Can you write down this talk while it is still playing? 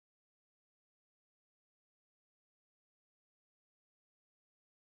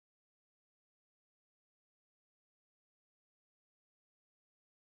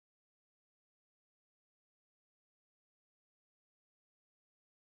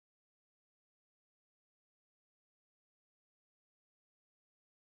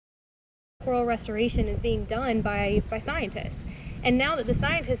coral restoration is being done by scientists. And now that the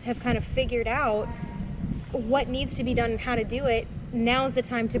scientists have kind of figured out what needs to be done and how to do it, now's the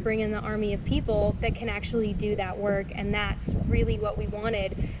time to bring in the army of people that can actually do that work. And that's really what we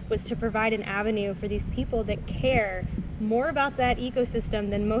wanted, was to provide an avenue for these people that care more about that ecosystem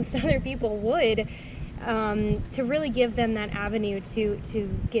than most other people would, to really give them that avenue to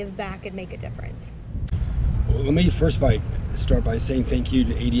give back and make a difference. Well, let me first start by saying thank you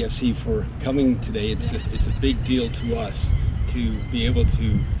to ADFC for coming today. It's a big deal to us to be able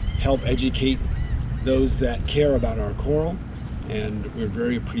to help educate those that care about our coral, and we're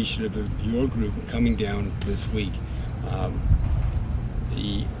very appreciative of your group coming down this week.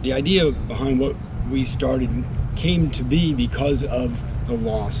 The idea behind what we started came to be because of the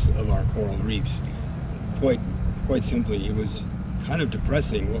loss of our coral reefs. Quite simply, it was kind of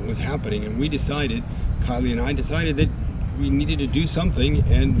depressing what was happening, and we decided, Kylie and I decided, that we needed to do something,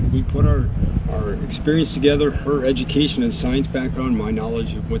 and we put our experience together, her education and science background, my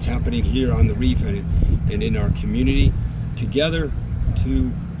knowledge of what's happening here on the reef and in our community, together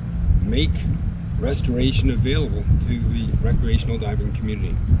to make restoration available to the recreational diving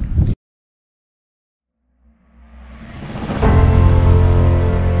community.